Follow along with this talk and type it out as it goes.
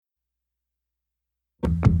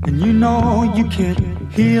and you know you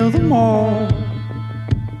can't heal them all.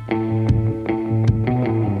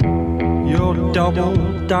 Your double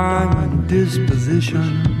diamond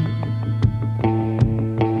disposition,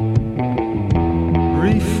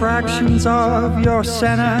 refractions of your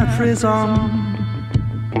center prism,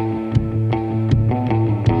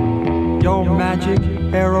 your magic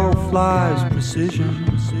arrow flies precision.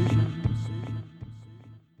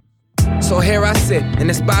 So here I sit in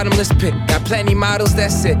this bottomless pit. Got plenty models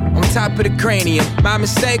that sit on top of the cranium. My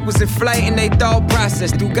mistake was inflating they thought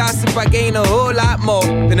process. Through gossip I gain a whole lot more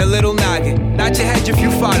than a little noggin. Nod your head if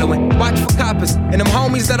you following. Watch for coppers and them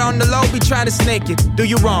homies that on the low be trying to snake it. Do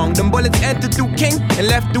you wrong? Them bullets entered through King and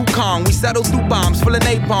left through Kong. We settled through bombs full of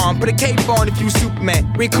napalm. Put a cape on if you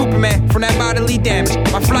Superman. Recoup man from that bodily damage.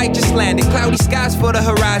 My flight just landed. Cloudy skies for the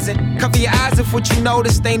horizon. Cover your eyes if what you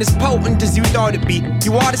noticed ain't as potent as you thought it'd be.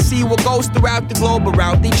 You ought to see what goes throughout the globe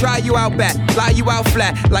around. They try you out back, lie you out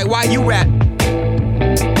flat, like why you rap?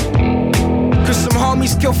 Cause some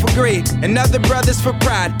homies kill for greed, and other brothers for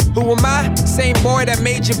pride. Who am I? Same boy that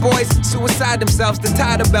made your boys suicide themselves. The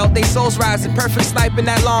title belt, they souls rising. Perfect sniping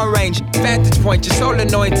that long range. Vantage point, your soul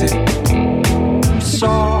anointed. You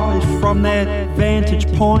saw it from that vantage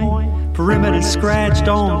point. Perimeter scratched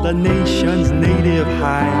on the nation's native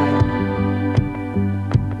hide.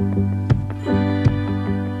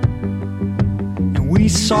 We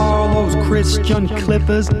saw those Christian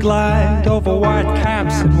clippers glide over white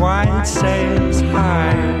caps and white sails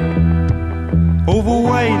high,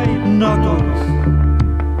 overweight knuckles.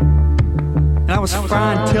 And I was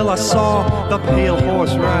fine till I saw the pale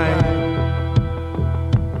horse ride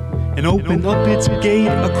and open up its gate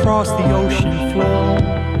across the ocean floor.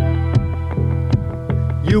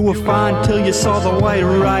 You were fine till you saw the white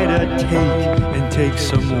rider take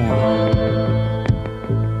some more.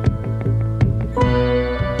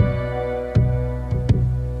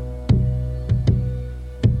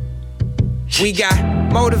 We got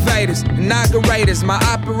motivators, inaugurators. My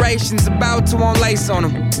operation's about to unlace on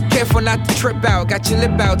them. Careful not to trip out, got your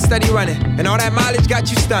lip out, steady running. And all that mileage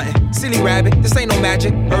got you stunting. Silly rabbit, this ain't no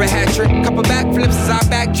magic or a hat trick. Couple backflips as I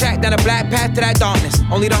backtrack down a black path to that darkness.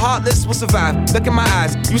 Only the heartless will survive. Look in my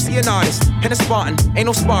eyes, you see an artist and a Spartan. Ain't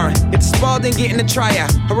no sparring. It's a Spalding getting a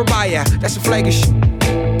tryout or a buyout. That's a flaggish.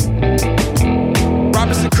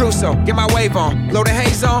 Robinson Crusoe, get my wave on. Blow the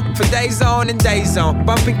haze on, for days on and days on.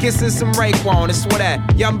 Bumping kisses some Raekwon, it's what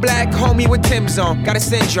that. Young black homie with Tim's on. Got a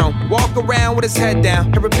syndrome, walk around with his head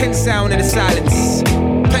down. Hear a pin sound in the silence.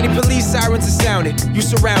 Plenty police sirens are sounded. You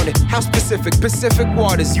surrounded, house Pacific, Pacific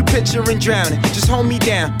waters. You picturing drowning, just hold me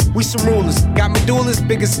down. We some rulers, got medullas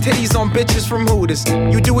big as titties on bitches from Hooters.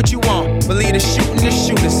 You do what you want, but lead us shooting the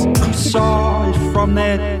shooters. You saw it from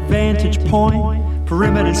that vantage point.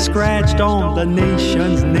 Perimeter scratched on the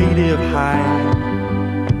nation's native hide.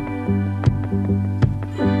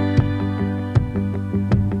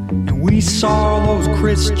 And we saw those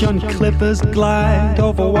Christian clippers glide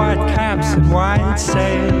over white caps and white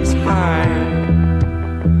sails high,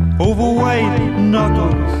 overweight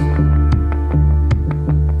knuckles.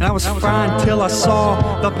 And I was fine till I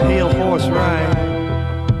saw the pale horse ride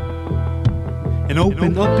and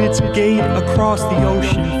open up its gate across the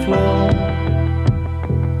ocean floor.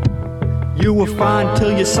 You were fine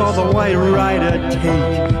till you saw the white rider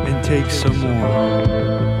take some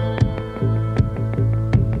more.